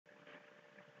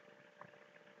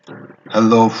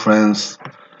Hello friends,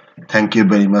 thank you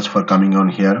very much for coming on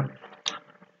here.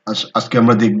 আজকে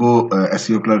আমরা দেখব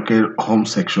SEO ক্লার্কের home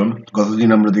section. গতদিন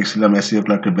আমরা দেখছিলাম এসইও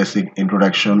ক্লার্কের বেসিক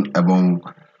ইন্ট্রোডাকশন এবং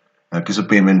কিছু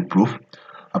পেমেন্ট প্রুফ।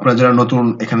 আপনারা যারা নতুন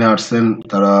এখানে আসছেন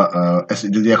তারা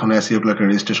যদি এখন এসইও ক্লার্কের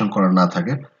রেজিস্ট্রেশন করা না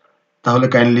থাকে তাহলে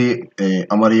কাইন্ডলি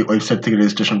আমার এই ওয়েবসাইট থেকে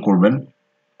রেজিস্ট্রেশন করবেন।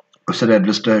 ওয়েবসাইট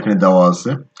অ্যাড্রেসটা এখানে দেওয়া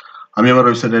আছে। আমি আমার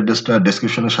ওয়েবসাইট অ্যাড্রেসটা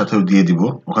ডেসক্রিপশনের সাথেও দিয়ে দিব,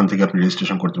 ওখান থেকে আপনি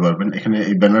রেজিস্ট্রেশন করতে পারবেন। এখানে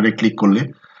এই ব্যানারে ক্লিক করলে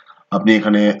আপনি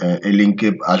এখানে এই লিংকে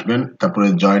আসবেন, তারপরে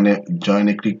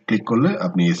জয়েনে ক্লিক করলে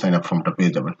আপনি সাইন আপ ফর্মটা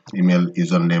পেয়ে যাবেন। Email,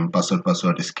 user name,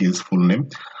 password, skills, full name,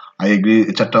 I agree,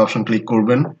 চারটা অপশন ক্লিক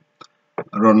করবেন।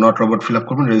 নট রোবট ফিল আপ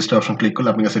করবেন। রেজিস্টার অপশন ক্লিক করলে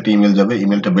আপনার কাছে একটা ইমেল যাবে,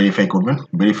 ইমেলটা ভেরিফাই করবেন।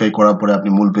 ভেরিফাই করার পরে আপনি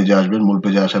মূল পেজে আসবেন। মূল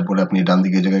পেজে আসার পরে আপনি ডান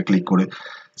দিকে জায়গায় ক্লিক করে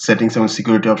সেটিংস এবং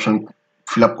সিকিউরিটি অপশন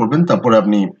ফিল আপ করবেন, তারপরে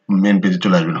আপনি মেন পেজে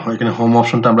চলে আসবেন। এখানে হোম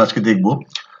অপশনটা আমরা আজকে দেখব,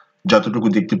 যতটুকু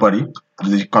দেখতে পারি।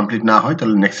 যদি কমপ্লিট না হয়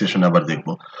তাহলে নেক্সট সেশনে আবার দেখব।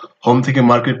 হোম থেকে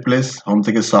মার্কেট প্লেস, হোম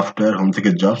থেকে সফটওয়্যার, হোম থেকে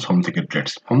জবস, হোম থেকে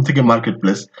ট্রেডস। হোম থেকে মার্কেট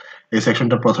প্লেস এই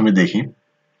সেকশনটা প্রথমে দেখি।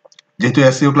 যেহেতু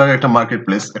এসইও ক্লার্ক একটা মার্কেট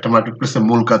প্লেস, একটা মার্কেট প্লেসের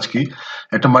মূল কাজ কি?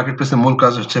 একটা মার্কেট প্লেসের মূল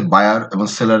কাজ হচ্ছে বায়ার এবং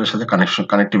সেলারের সাথে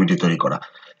কানেক্টিভিটি তৈরি করা।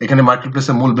 এখানে মার্কেট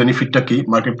প্লেসের মূল বেনিফিটটা কি?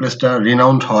 মার্কেট প্লেসটা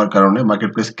রিনাউন্ড হওয়ার কারণে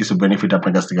মার্কেট প্লেস কিছু বেনিফিট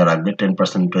আপনার কাছ থেকে রাখবে,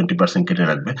 10%, 20% কেটে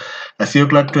রাখবে। এসইও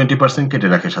ক্লার্ক 20% কেটে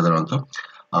রাখে সাধারণত।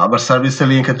 আবার সার্ভিস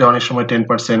সেলিং এর ক্ষেত্রে অনেক সময়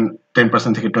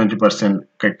 10% থেকে 20%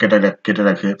 কেটে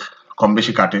রাখে, কম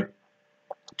বেশি কাটে।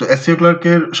 তো এসইও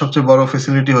ক্লার্কের সবচেয়ে বড়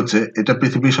ফ্যাসিলিটি হচ্ছে এটা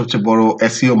পৃথিবীর সবচেয়ে বড়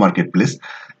এসইও মার্কেট প্লেস।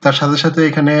 তার সাথে সাথে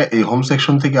এখানে এই হোম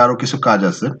সেকশন থেকে আরো কিছু কাজ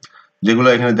আছে, যেগুলো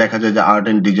এখানে দেখা যায় যে art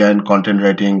end design, content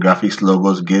writing, graphics,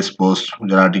 logos, guest post,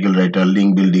 যারা আর্টিকেল রাইটার, লিঙ্ক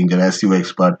বিল্ডিং, যারা এসইও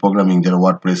এক্সপার্ট, প্রোগ্রামিং, যারা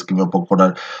ওয়ার্ডপ্রেস কিংবা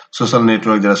কোডার, সোশ্যাল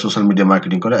নেটওয়ার্ক, যারা সোশ্যাল মিডিয়া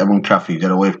মার্কেটিং করে, এবং ট্রাফিক,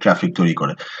 যারা ওয়েব ট্রাফিক তৈরি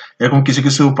করে। এরকম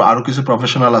কিছু আরো কিছু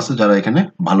প্রফেশনাল আছে যারা এখানে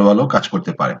ভালো ভালো কাজ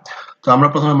করতে পারে। তো আমরা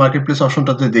প্রথমে মার্কেট প্লেস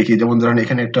অপশনটাতে দেখি। যেমন ধরেন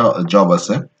এখানে একটা জব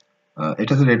আছে,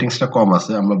 এটাতে রেটিংসটা কম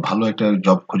আছে। আমরা ভালো একটা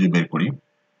জব খুঁজে বের করি,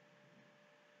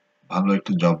 ভালো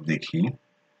একটা জব দেখি।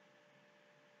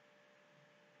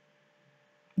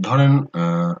 ধরেন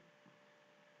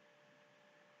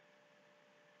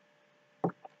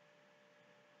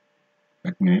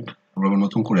এক মিনিট, আমরা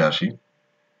নতুন করে আসি।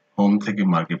 হোম থেকে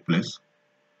মার্কেট প্লেস,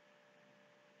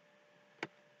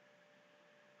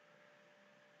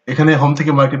 এখানে হোম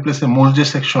থেকে মার্কেট প্লেসের মূল যে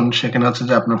সেকশন, সেখানে হচ্ছে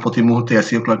যে আপনার প্রতি মুহূর্তে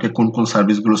এসইও ক্লার্কে কোন কোন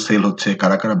সার্ভিসগুলো সেল হচ্ছে,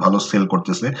 কারা কারা ভালো সেল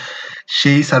করতেছে,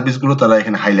 সেই সার্ভিসগুলো তারা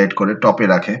এখানে হাইলাইট করে টপে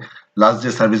রাখে। লাস্ট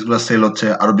যে সার্ভিসগুলো সেল হচ্ছে,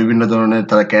 আরো বিভিন্ন ধরনের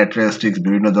তারা ক্যারেক্টারিস্টিক্স,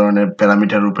 বিভিন্ন ধরনের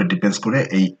প্যারামিটার উপর ডিপেন্ডস করে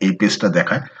এই পেজটা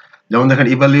দেখায়। যেমন দেখেন,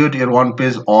 ইভালুয়েট এর on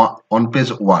page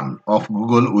 1 of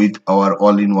Google with our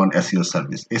all in one SEO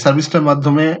service. এই সার্ভিসটার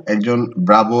মাধ্যমে একজন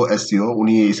ব্রাভো এসইও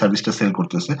উনি এই সার্ভিসটা সেল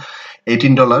করতেছে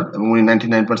 $18, এবং উনি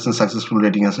 99% সাকসেসফুল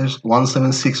রেটিং আছে।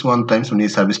 1761 টাইমস উনি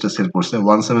এই সার্ভিসটা সেল করছে।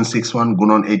 1761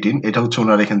 গুণন 18, এটা হচ্ছে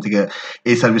ওনার এখান থেকে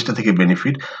এই সার্ভিসটা থেকে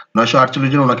বেনিফিট। 948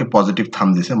 জন ওনাকে পজিটিভ থাম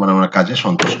দিছে, মানে ওনার কাজে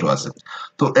সন্তুষ্ট আছে।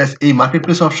 তো এই মার্কেট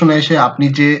প্লেস অপশনে এসে আপনি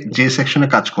যে সেকশনে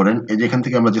কাজ করেন, এই যে এখান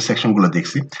থেকে আমরা যে সেকশনগুলো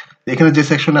দেখছি, এখানে যে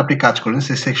সেকশনে আপনি কাজ করেন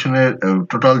সেই সেকশনের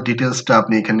টোটাল ডিটেলসটা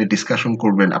আপনি এখানে ডিসকাশন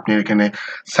করবেন। আপনি এখানে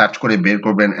সার্চ করে বের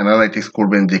করবেন, অ্যানালাইটিক্স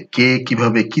করবেন যে কে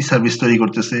কিভাবে কি সার্ভিস তৈরি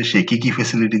করতেছে, সে কি কি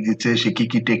ফ্যাসিলিটি দিচ্ছে, সে কি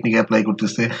কি টেকনিক অ্যাপ্লাই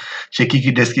করতেছে, সে কি কি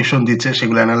ডেসক্রিপশন দিচ্ছে,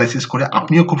 সেগুলো অ্যানালাইসিস করে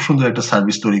আপনিও খুব সুন্দর একটা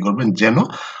সার্ভিস তৈরি করবেন, যেন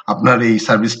আপনার এই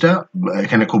সার্ভিসটা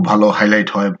এখানে খুব ভালো হাইলাইট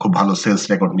হয়, খুব ভালো সেলস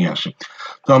রেকর্ড নিয়ে আসে।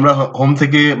 তো আমরা হোম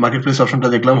থেকে মার্কেট প্লেস অপশনটা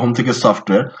দেখলাম। হোম থেকে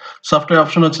সফটওয়্যার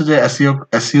অপশন হচ্ছে যে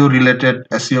SEO related,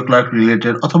 SEO clerk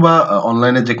related, অথবা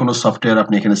অনলাইনে যে কোনো সফটওয়্যার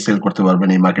আপনি এখানে সেল করতে পারবেন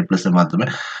এই মার্কেট প্লেসের মাধ্যমে।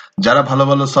 যারা ভালো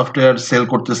ভালো সফটওয়্যার সেল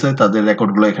করতেছে তাদের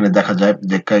রেকর্ডগুলো এখানে দেখা যায়,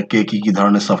 যে কে কি কি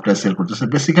ধরনের সফটওয়্যার সেল করতেছে।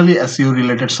 বেসিক্যালি এসইও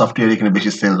রিলেটেড সফটওয়্যার এখানে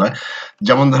বেশি সেল হয়।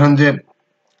 যেমন ধরেন যে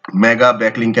মেগা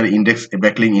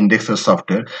ব্যাকলিং ইন্ডেক্সের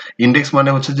সফটওয়্যার। ইন্ডেক্স মানে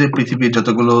হচ্ছে যে পৃথিবীর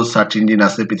যতগুলো সার্চ ইঞ্জিন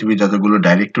আছে, পৃথিবীর যতগুলো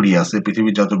ডাইরেক্টরি আছে,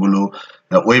 পৃথিবীর যতগুলো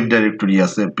ওয়েব ডাইরেক্টরি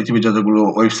আছে, পৃথিবীর যতগুলো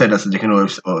ওয়েবসাইট আছে, যেখানে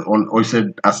ওয়েবসাইট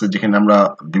আছে যেখানে আমরা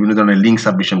বিভিন্ন ধরনের লিঙ্ক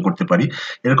সাবমিশন করতে পারি,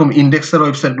 এরকম ইন্ডেক্সের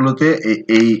ওয়েবসাইটগুলোতে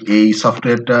এই এই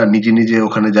সফটওয়্যারটা নিজে নিজে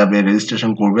ওখানে যাবে,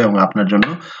 রেজিস্ট্রেশন করবে, এবং আপনার জন্য,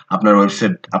 আপনার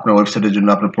ওয়েবসাইটের জন্য,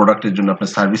 আপনার প্রোডাক্টের জন্য,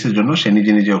 আপনার সার্ভিসের জন্য সে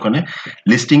নিজে নিজে ওখানে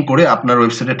লিস্টিং করে আপনার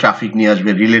ওয়েবসাইটে ট্রাফিক নিয়ে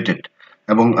আসবে রিলেটেড।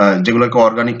 এবং যেগুলোকে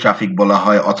অর্গানিক ট্রাফিক বলা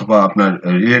হয় অথবা আপনার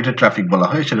রিলেটেড ট্রাফিক বলা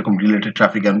হয়, সেরকম রিলেটেড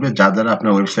ট্রাফিক আনবে, যা দ্বারা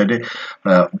আপনার ওয়েবসাইটে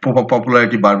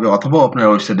পপুলারিটি বাড়বে, অথবা আপনার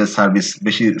ওয়েবসাইটের সার্ভিস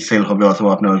বেশি সেল হবে, অথবা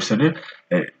আপনার ওয়েবসাইটে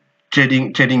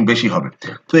ট্রেডিং বেশি হবে।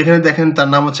 তো এখানে দেখেন তার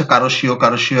নাম হচ্ছে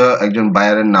কারোশিও একজন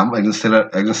বায়ারের নাম, একজন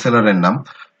সেলারের নাম।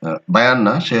 বায়ার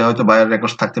না, সে হয়তো বায়ার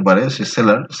রেকর্ডস থাকতে পারে, সে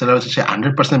সেলার হচ্ছে, সে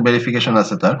 100% ভেরিফিকেশন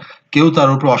আছে তার, কেউ তার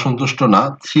উপর অসন্তুষ্ট না।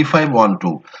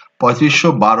 3512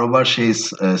 3512 বার সেই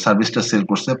সার্ভিসটা সেল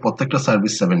করছে, প্রত্যেকটা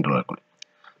সার্ভিস $7 করে।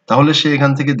 তাহলে সে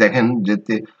এখান থেকে দেখেন যে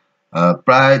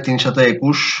প্রায়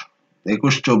 321,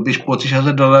 24,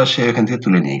 $25,000 সে এখান থেকে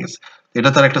তুলে নিয়ে গেছে। এটা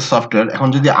তার একটা সফটওয়্যার। এখন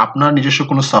যদি আপনার নিজস্ব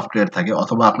কোনো সফটওয়্যার থাকে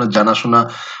অথবা আপনার জানাশোনা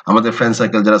আমাদের ফ্রেন্ড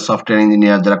সার্কেল যারা সফটওয়্যার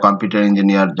ইঞ্জিনিয়ার, যারা কম্পিউটার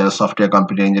ইঞ্জিনিয়ার, যারা সফটওয়্যার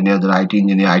কম্পিউটার ইঞ্জিনিয়ার, যারা আইটি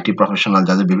ইঞ্জিনিয়ার, আইটি প্রফেশনাল,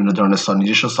 যাদের বিভিন্ন ধরনের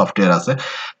নিজস্ব সফটওয়্যার আছে,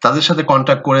 তাদের সাথে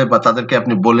কন্ট্যাক্ট করে বা তাদেরকে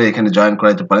আপনি বলে এখানে জয়েন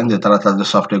করাইতে পারেন যে তারা তাদের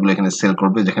সফটওয়্যারগুলো এখানে সেল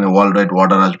করবে, যেখানে ওয়ার্ল্ড ওয়াইড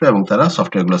অর্ডার আসবে এবং তারা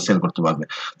সফটওয়্যারগুলো সেল করতে পারবে।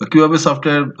 তো কিভাবে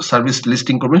সফটওয়্যার সার্ভিস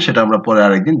লিস্টিং করবেন সেটা আমরা পরে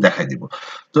আরেকদিন দেখাই দিব।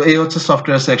 তো এই হচ্ছে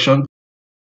সফটওয়্যার সেকশন।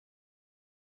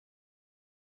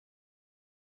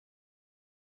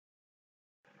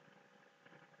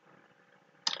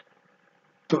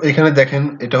 তো এখানে দেখেন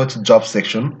এটা হচ্ছে জব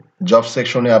সেকশন। জব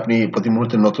সেকশনে আপনি প্রতি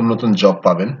মুহূর্তে নতুন নতুন জব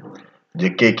পাবেন, যে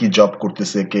কে কি জব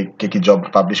করতেছে, কে কি জব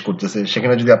পাবলিশ করতেছে।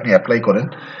 সেখানে যদি আপনি অ্যাপ্লাই করেন,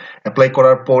 অ্যাপ্লাই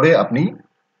করার পরে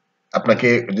আপনাকে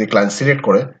যদি ক্লায়েন্ট সিলেক্ট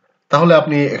করে, তাহলে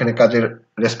আপনি এখানে কাজের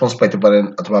রেসপন্স পাইতে পারেন,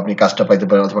 অথবা আপনি কাজটা পাইতে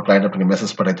পারেন, অথবা ক্লায়েন্ট আপনাকে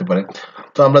মেসেজ পাঠাইতে পারে।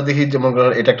 তো আমরা দেখি যেমন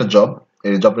এটা একটা জব,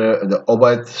 এই জবের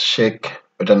ওবায়দ শেখ,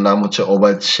 এটার নাম হচ্ছে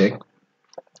ওবায়দ শেখ।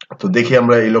 তো দেখি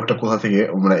আমরা এই লোকটা কোথা থেকে,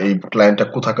 মানে এই ক্লায়েন্টটা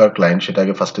কোথাকার ক্লায়েন্ট সেটা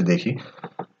আগে ফার্স্টে দেখি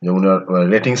যে উনার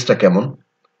রেটিংসটা কেমন।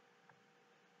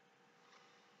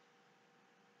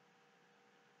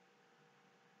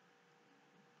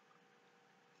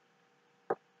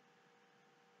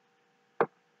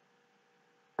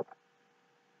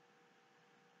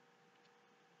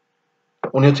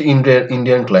 উনি হচ্ছে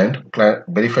Indian client,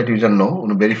 verified user no,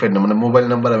 উনি ভেরিফাইড না, মানে মোবাইল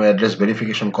নাম্বার এবং অ্যাড্রেস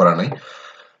ভেরিফিকেশন করা নাই।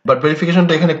 বাট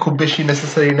ভেরিফিকেশনটা এখানে খুব বেশি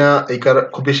নেসেসারি না,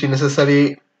 খুব বেশি নেসেসারি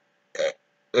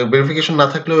ভেরিফিকেশন না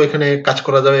থাকলেও এখানে কাজ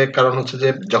করা যাবে। কারণ হচ্ছে যে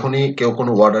যখনই কেউ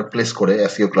কোনো অর্ডার প্লেস করে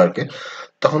এসইও ক্লার্কে,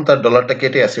 তখন তার ডলারটা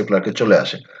কেটে এসইও ক্লার্কে চলে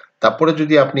আসে। তারপরে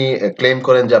যদি আপনি ক্লেম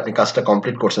করেন যে আপনি কাজটা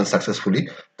কমপ্লিট করছেন সাকসেসফুলি,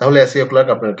 তাহলে এসইও ক্লার্ক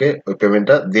আপনাকে ওই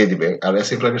পেমেন্টটা দিয়ে দিবে। আর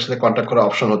এসইও ক্লার্কের সাথে কন্ট্যাক্ট করার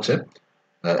অপশন হচ্ছে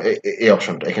এই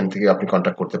অপশনটা, এখান থেকে আপনি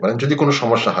কন্ট্যাক্ট করতে পারেন যদি কোনো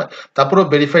সমস্যা হয়। তারপরেও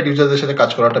ভেরিফাইড ইউজারদের সাথে কাজ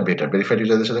করাটা বেটার, ভেরিফাইড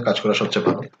ইউজারদের সাথে কাজ করা সবচেয়ে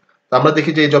ভালো। তো আমরা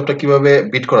দেখি যে এই জবটা কিভাবে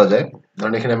বিট করা যায়।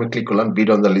 ধরেন এখানে আমি ক্লিক করলাম বিড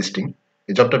অন দ্য লিস্টিং,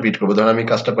 এই জবটা বিট করবো। ধরেন আমি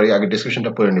কাজটা পারি, আগে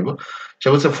ডিসক্রিপশনটা পড়ে নিব। সে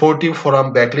বলছে 40 forum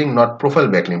backlink not profile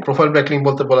backlink. Profile backlink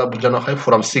বলতে বোঝানো হয়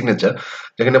ফোরাম সিগনেচার,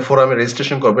 যেখানে ফোরামে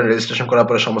রেজিস্ট্রেশন করবেন, রেজিস্ট্রেশন করার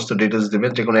পরে সমস্ত ডিটেলস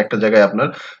দিবেন, যে কোনো একটা জায়গায় আপনার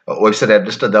ওয়েবসাইট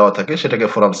অ্যাড্রেসটা দেওয়া থাকে, সেটাকে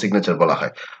ফোরাম সিগনেচার বলা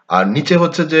হয়। আর নিচে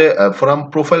হচ্ছে যে ফোরাম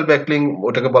প্রোফাইল ব্যাকলিং,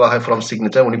 ওটাকে বলা হয় ফোরাম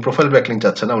সিগনেচার। উনি প্রোফাইল ব্যাকলিং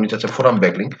চাচ্ছে না, উনি চাচ্ছে ফোরাম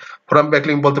ব্যাকলিং। ফোরাম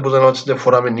ব্যাকলিং বলতে বোঝানো হচ্ছে যে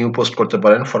ফোরামে নিউ পোস্ট করতে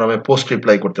পারেন, ফোরামে পোস্ট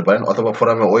রিপ্লাই করতে পারেন, অথবা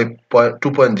ফোরামে ওয়েব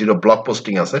 2.0 ব্লগ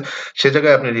পোস্টিং আছে, সে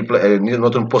জায়গায় আপনি রিপ্লাই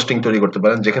নতুন পোস্টিং তৈরি করতে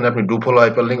পারেন, যেখানে আপনি ডু ফলো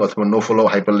হাইপারলিংক অথবা no follow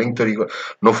hyperlink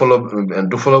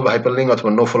do follow hyperlink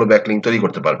অথবা নো ফলো ব্যাকলিংক তৈরি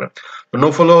করতে পারবেন। নো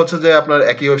ফলো হচ্ছে যে আপনার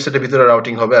একই ওয়েবসাইটের ভিতরে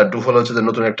রাউটিং হবে, আর ডু ফলো হচ্ছে যে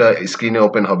নতুন একটা স্ক্রিনে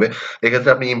ওপেন হবে।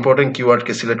 এক্ষেত্রে আপনি ইম্পর্টেন্ট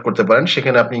কিওয়ার্ডকে সিলেক্ট করতে পারেন,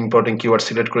 সেখানে আপনি ইম্পর্টেন্ট কিওয়ার্ড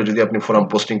সিলেক্ট করে যদি আপনি ফোরাম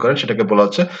পোস্টিং করেন, সেটাকে বলা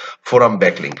হচ্ছে ফোরাম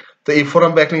ব্যাকলিং। তো এই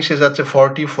ফোরাম ব্যাকলিং সে যাচ্ছে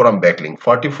 40 ফোরাম ব্যাকলিং।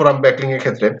 40 ফোরাম ব্যাকলিং এর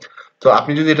ক্ষেত্রে তো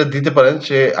আপনি যদি এটা দিতে পারেন,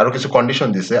 সে আরো কিছু কন্ডিশন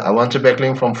দিছে। I want a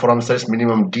backlink from forum size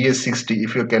minimum DS60,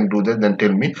 if you can do that then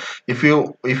tell me, if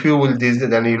you will this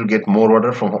then you will get more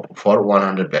order for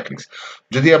 100 backlinks।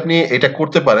 যদি আপনি এটা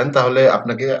করতে পারেন তাহলে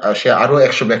আপনাকে সে আরো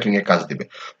 100 ব্যাকলিং এর কাজ দিবে।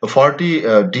 তো 40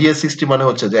 DS60 মানে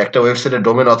হচ্ছে যে একটা ওয়েবসাইটের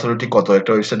ডোমেন অথরিটি কত,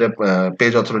 একটা ওয়েবসাইটের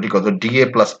পেজ অথরিটি কত, ডিএ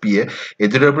প্লাস পিএ, এই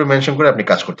দুটোর উপরে মেনশন করে আপনি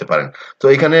কাজ করতে পারেন। তো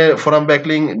এখানে forum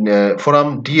backlink, forum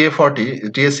DA 40,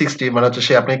 DA 60 মানে হচ্ছে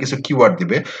সে আপনাকে কিছু কিওয়ার্ড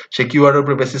দিবে, সেই কিওয়ার্ডের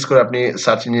উপর বেসিস করে আপনি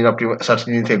সার্চ ইঞ্জিন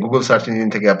থেকে, গুগল সার্চ ইঞ্জিন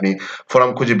থেকে আপনি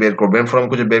ফোরাম খুঁজে বের করবেন। ফোরাম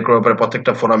খুঁজে বের করার পরে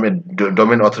প্রত্যেকটা ফোরামের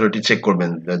ডোমেন অথরিটি চেক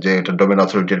করবেন, যে এটা ডোমেন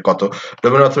অথরিটির কত।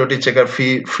 Domain authority checker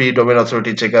free domain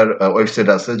authority checker website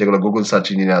আছে যেগুলো গুগল সার্চ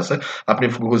ইঞ্জিনে আছে, আপনি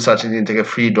গুগল সার্চ ইঞ্জিন থেকে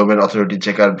free domain authority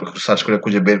checker search করে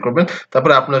খুঁজে বের করবেন।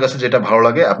 তারপরে আপনার কাছে যেটা ভালো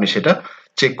লাগে আপনি সেটা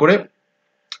চেক করে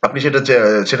আপনি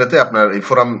সেটাতে আপনার এই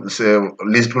ফোরাম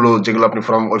লিস্ট গুলো, যেগুলো আপনি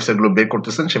ফোরাম ওয়েবসাইট গুলো বের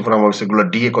করতেছেন, সেই ফোরাম ওয়েবসাইট গুলো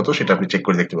ডিএ কত সেটা আপনি চেক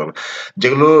করে দেখতে পাবেন।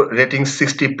 যেগুলো রেটিং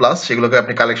 60+, সেগুলোকে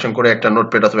আপনি কালেকশন করে একটা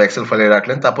নোটপ্যাড অথবা এক্সেল ফাইলে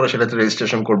রাখলেন, তারপরে সেটাতে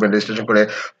রেজিস্ট্রেশন করবেন, রেজিস্ট্রেশন করে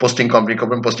পোস্টিং কমপ্লিট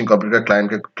করবেন, পোস্টিং কমপ্লিট করে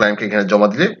ক্লায়েন্টকে এখানে জমা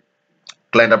দিলে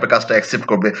ক্লায়েন্ট আপনার কাজটা অ্যাকসেপ্ট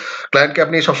করবে। ক্লায়েন্টকে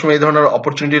আপনি সবসময় এই ধরনের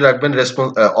অপরচুনিটি রাখবেন,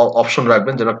 অপশন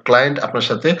রাখবেন, যেন ক্লায়েন্ট আপনার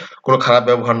সাথে কোনো খারাপ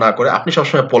ব্যবহার না করে। আপনি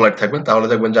সবসময় পোলাইট থাকবেন, তাহলে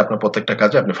দেখবেন যে আপনার প্রত্যেকটা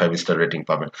কাজে আপনি 5 স্টার রেটিং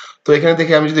পাবেন। তো এখানে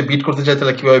দেখি আমি যদি বিট করতে চাই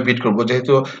তাহলে কিভাবে বিট করবো,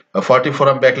 যেহেতু 40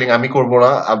 ফোরাম ব্যাকলিং আমি করবো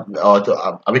না,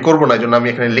 আমি করবো না, এই জন্য আমি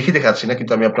এখানে লিখে দেখাচ্ছি না,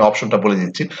 কিন্তু আমি আপনার অপশনটা বলে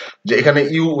দিচ্ছি যে এখানে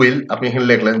ইউ উইল, আপনি এখানে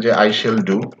লিখলেন যে I shall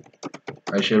do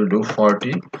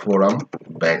 40 forum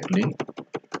backlink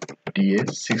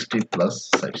DA60+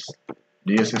 sites,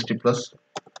 DA60 plus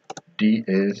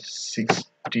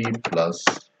DA60+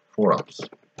 forums।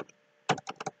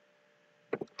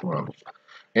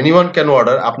 Anyone can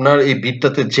order, আপনার এই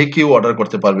বিটটাতে যে কেউ অর্ডার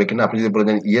করতে পারবে কিনা, আপনি যদি বলে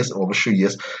দেন ইয়েস, অবশ্যই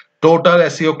yes. Total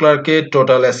SEO ক্লার্কে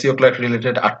total SEO clerk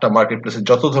related 8টা market প্লেসে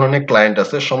যত ধরনের ক্লায়েন্ট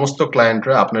আছে সমস্ত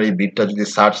ক্লায়েন্টরা আপনার এই বিটটা যদি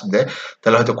সার্চ দেয়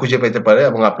তাহলে হয়তো খুঁজে পেতে পারে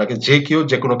এবং আপনাকে যে কেউ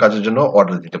যে কোনো কাজের জন্য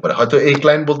অর্ডার দিতে পারে। হয়তো এই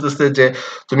ক্লায়েন্ট বলতেছে যে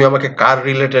তুমি আমাকে কার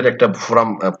রিলেটেড একটা ফোরাম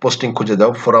পোস্টিং খুঁজে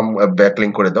দাও, ফোরাম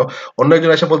ব্যাকলিংক করে দাও। অন্য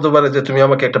একজন এসে বলতে পারে যে তুমি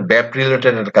আমাকে একটা ব্যাপ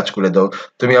রিলেটেড একটা কাজ করে দাও,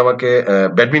 তুমি আমাকে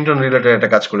ব্যাডমিন্টন রিলেটেড একটা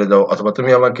কাজ করে দাও, অথবা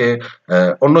তুমি আমাকে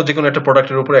অন্য যে কোনো একটা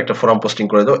প্রোডাক্টের উপরে একটা ফোরাম পোস্টিং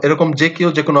করে দাও। এরকম যে কেউ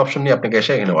যে কোনো অপশন নিয়ে আপনাকে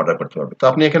এসে এখানে অর্ডার করতে পারবে। তো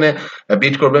আপনি এখানে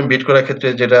বিট করবেন, বিট করার ক্ষেত্রে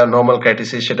যেটা নরমাল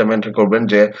ক্রাইটেরিয়া সেটা মেনটেন করবেন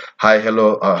যে হাই হ্যালো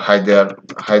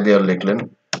হাই দেয়ার লিখলেন।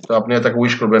 তো আপনি তাকে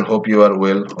উইশ করবেন hope you are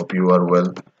well, hope you are well,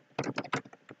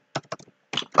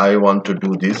 I want to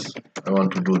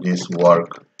do this work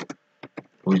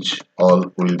which all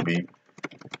will be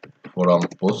forum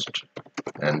post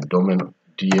and domain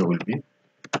DA will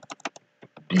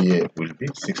be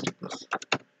 60 plus।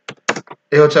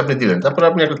 এই হচ্ছে আপনি দিলেন, তারপর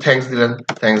আপনি একটা থ্যাঙ্কস দিলেন,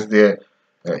 থ্যাঙ্কস দিয়ে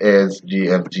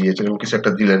ASGFGH এরকম কিছু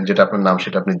একটা দিলেন যেটা আপনার নাম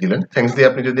সেটা আপনি দিলেন। থ্যাঙ্কস দিয়ে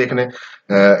আপনি যদি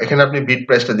এখানে আপনি বিট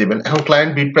প্রাইসটা দিবেন। এখন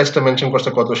ক্লায়েন্ট বিট প্রাইসটা মেনশন করছে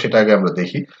কত সেটা আগে আমরা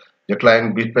দেখি যে ক্লায়েন্ট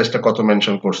বিট প্রাইসটা কত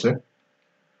মেনশন করছে।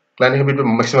 ক্লায়েন্ট বিট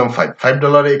ম্যাক্সিমাম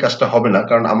 $5 এই কাজটা হবে না,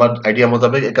 কারণ আমার আইডিয়া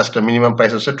মোতাবেক এই কাজটা মিনিমাম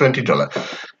প্রাইস হচ্ছে $20।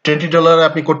 $20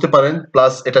 আপনি করতে পারেন,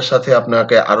 প্লাস এটার সাথে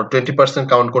আপনাকে আরো 20%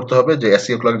 কাউন্ট করতে হবে যে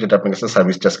এসইও ক্লার্ক যেটা আপনার কাছে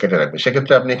সার্ভিস চার্জ কেটে রাখবে।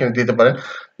 সেক্ষেত্রে আপনি এখানে দিতে পারেন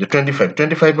যে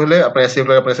 25 হলে আপনার এসইও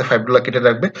ক্লার্ক আপনার কাছে $5 কেটে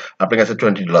রাখবে, আপনার কাছে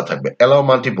 $20 থাকবে। অ্যালাউ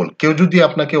মাল্টিপল, কেউ যদি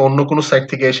আপনাকে অন্য কোনো সাইট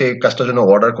থেকে এসে এই কাজটার জন্য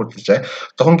অর্ডার করতে চায়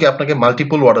তখন কি আপনাকে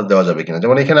মাল্টিপল অর্ডার দেওয়া যাবে কিনা।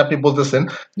 যেমন এখানে আপনি বলতেছেন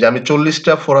যে আমি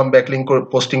 40টা ফোরাম ব্যাকলিংক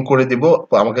পোস্টিং করে দিব,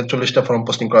 আমাকে 40টা ফোরাম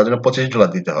পোস্টিং করার জন্য $25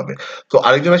 দিতে হবে। তো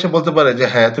আরেকজন এসে বলতে পারে যে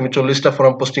হ্যাঁ তুমি 40টা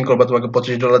ফোরাম পোস্টিং করবা, তোমাকে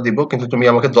 $25 দিব, কিন্তু তুমি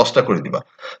আমাকে 10টা করে দিবা।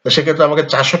 তো সেক্ষেত্রে আমাকে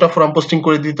 400টা ফোরাম পোস্টিং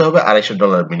করে দিতে হবে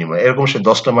 $250 বিনিময়ে। এরকম সে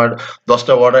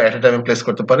 10টা অর্ডার এট এ টাইমে প্লেস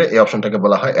করতে পারে। এই অপশনটাকে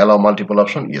বলা হয় অ্যালাউ মাল্টিপল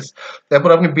অপশন, ইয়েস। তারপর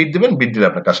আপনি বিট দিবেন, বিট দিলে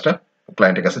আপনার কাজটা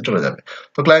ক্লায়েন্টের কাছে চলে যাবে।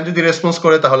 তো ক্লায়েন্ট যদি রেসপন্স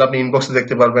করে তাহলে আপনি ইনবক্সে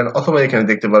দেখতে পারবেন, অথবা এখানে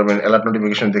দেখতে পারবেন, অ্যালার্ট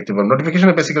নোটিফিকেশন দেখতে পারবেন।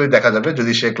 নোটিফিকেশনে বেসিক্যালি দেখা যাবে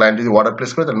যদি সে ক্লায়েন্ট যদি অর্ডার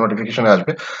প্লেস করে তাহলে নোটিফিকেশনে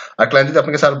আসবে। আর ক্লায়েন্ট যদি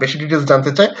আপনাকে আরো বেশি ডিটেইলস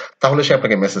জানতে চায় তাহলে সে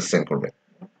আপনাকে মেসেজ সেন্ড করবে।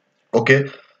 ওকে,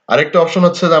 আরেকটা অপশন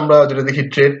হচ্ছে যে আমরা যেটা দেখি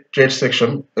ট্রেড সেকশন।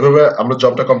 এভাবে আমরা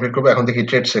জবটা কমপ্লিট করবো। এখন দেখি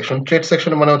ট্রেড সেকশন। ট্রেড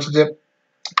সেকশন মানে হচ্ছে যে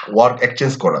ওয়ার্ক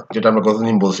এক্সচেঞ্জ করা, যেটা আমরা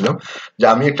গতদিন বলছিলাম যে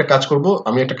আমি একটা কাজ করব,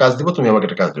 আমি একটা কাজ দিব, তুমি আমাকে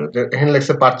একটা কাজ দিবে। এখানে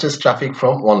লেখছে purchase traffic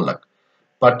from 1 lakh.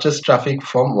 Purchase traffic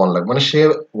from 1 lakh মানে সে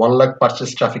 1 লাখ পারচেজ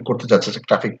ট্রাফিক করতে যাচ্ছে,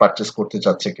 ট্রাফিক পারচেজ করতে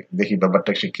যাচ্ছে। দেখি ব্যাপারটা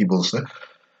সে কি বলছে।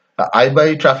 I by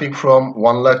traffic from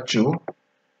 1 lakh two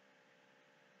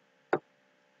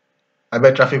I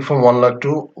buy traffic from 1 lakh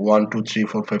to 1, 2, 3,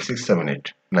 4, 5, 6, 7, 8,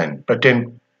 9, but 10,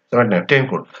 7, 9, 10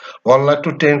 crore. 1 lakh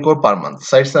to 10 crore per month.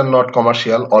 Sites are not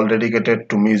commercial, all dedicated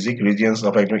to music. Regions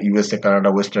of USA, Canada,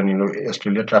 Western Europe,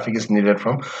 Australia. Traffic is needed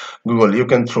from Google. You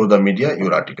can throw the media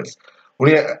your articles.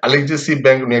 উনি আলেক্সিসি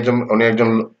bank, উনি একজন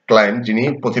client যিনি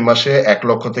প্রতি মাসে 1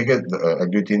 লক্ষ থেকে 1,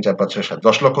 2, 3, 4, 5, 6, 7,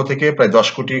 10 লক্ষ থেকে প্রায় 10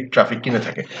 কোটি ট্রাফিক কিনে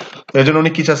থাকে। তো এই জন্য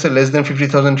উনি কি চাচ্ছে, less than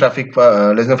 50,000 traffic,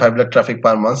 less than 5 lakh traffic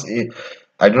per month.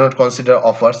 I do not consider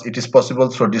offers. It is possible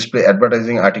through display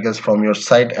advertising articles from your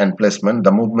site and placement.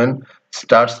 The movement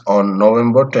starts on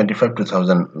November 25,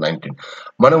 2019.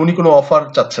 মানে উনি কোনো offer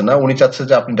চাচ্ছে না, উনি চাচ্ছে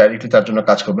যে আপনি directly তার জন্য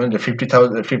কাজ করবেন, যে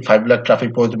 5 লাখ ট্রাফিক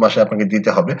প্রতি মাসে আপনাকে দিতে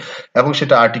হবে এবং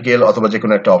সেটা আর্টিকেল অথবা যে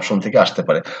কোনো একটা অপশন থেকে আসতে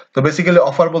পারে। তো বেসিক্যালি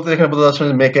অফার বলতে এখানে বোঝা যাচ্ছে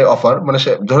মেক এ অফার, মানে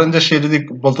সে ধরেন যে সে যদি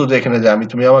বলতো যে এখানে যে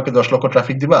তুমি আমাকে 10 লক্ষ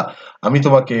ট্রাফিক দিবা, আমি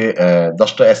তোমাকে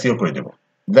 10টা এসইও করে দেবো।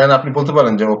 দেন আপনি বলতে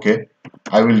পারেন যে ওকে,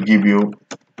 I will give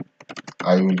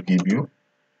you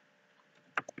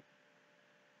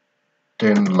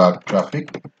 10 lakh traffic.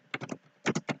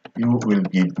 You will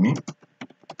give me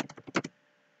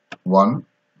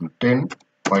 10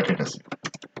 white hat SEO.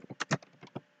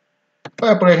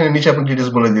 তারপরে এখানে নিচে আপনি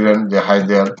ডিটেইলস বলে দিলেন যে hi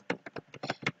there,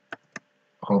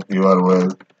 hope you are well,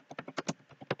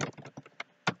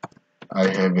 I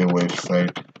have a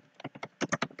website,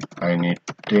 I need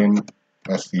 10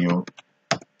 SEO.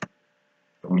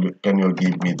 Can you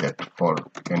give me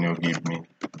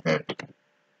that?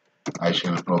 I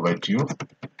shall provide you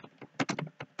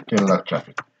 10 lakh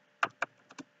traffic.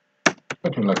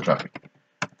 10 lakh traffic.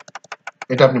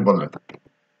 এটা আপনি বললেন,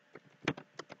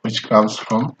 which comes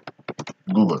from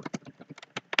Google.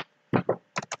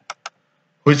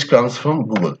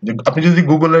 আপনি যদি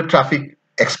গুগলের traffic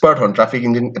expert হন, traffic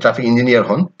engineer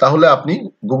হন, তাহলে আপনি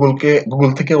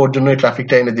গুগল থেকে ওর জন্য এই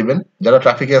ট্রাফিকটা এনে দিবেন। যারা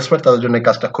ট্রাফিক এক্সপার্ট তাদের জন্য এই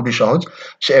কাজটা খুবই সহজ।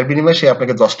 এর বিনিময়ে সে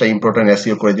আপনাকে 10টা ইম্পর্টেন্ট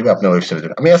এসইও করে দিবে আপনার ওয়েবসাইটের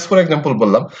জন্য। আমি অ্যাজ ফর এক্সাম্পল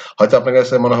বললাম, হয়তো আপনার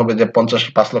কাছে মনে হবে যে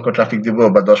 5 লক্ষ ট্রাফিক দিব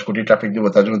বা 10 কোটি ট্রাফিক দিব,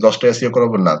 তার জন্য 10টা এসইও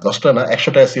করাবো না, 10টা না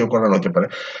 100টা এসইও করানো হতে পারে।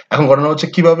 এখন ঘটনা হচ্ছে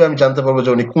কিভাবে আমি জানতে পারবো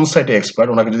যে উনি কোন সাইটে এক্সপার্ট।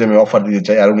 ওনাকে যদি আমি অফার দিতে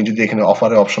চাই আর উনি যদি এখানে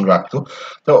অফারে অপশন রাখতো,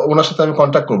 তো ওনার সাথে আমি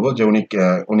কন্ট্যাক্ট করবো যে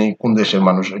উনি কোন দেশের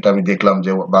মানুষ, এটা আমি দেখলাম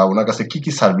যে, বা ওনার কাছে কি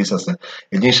কি সার্ভিস আছে,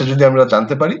 এই জিনিসটা যদি আমরা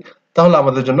জানতে পারি তাহলে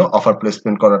আমাদের জন্য অফার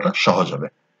প্লেসমেন্ট করাটা সহজ হবে।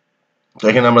 তো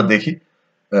এখানে আমরা দেখি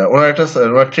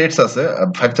ওনার ট্রেডস আছে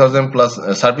 5000 প্লাস,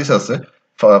 সার্ভিস আছে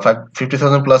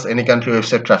 50,000 plus any country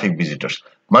website traffic visitors.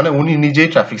 মানে উনি নিজেই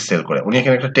ট্রাফিক সেল করে। উনি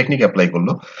এখানে একটা টেকনিক অ্যাপ্লাই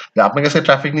করলো যে আপনার কাছে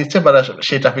ট্রাফিক নিচ্ছে, বা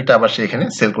সেই ট্রাফিকটা আবার সে এখানে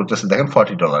সেল করতেছে, দেখেন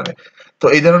 $40। তো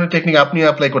এই ধরনের টেকনিক আপনিও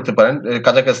অ্যাপ্লাই করতে পারেন।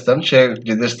 কাজাকস্তান, সে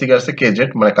যে দেশ থেকে আসছে, কেজেট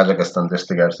মানে কাজাকস্তান দেশ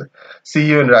থেকে আসছে,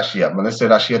 সিইও ইন রাশিয়া, মানে সে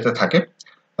রাশিয়াতে থাকে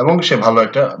এবং সে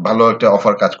ভালো একটা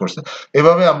অফার কাজ করছে।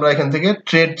 এভাবে আমরা এখান থেকে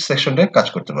ট্রেড সেকশনে কাজ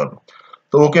করতে পারবো।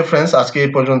 তো ওকে ফ্রেন্ডস, আজকে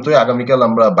এই পর্যন্তই। আগামীকাল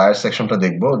আমরা বায়ার সেকশনটা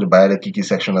দেখবো, যে বায়ারে কি কি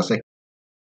সেকশন আছে,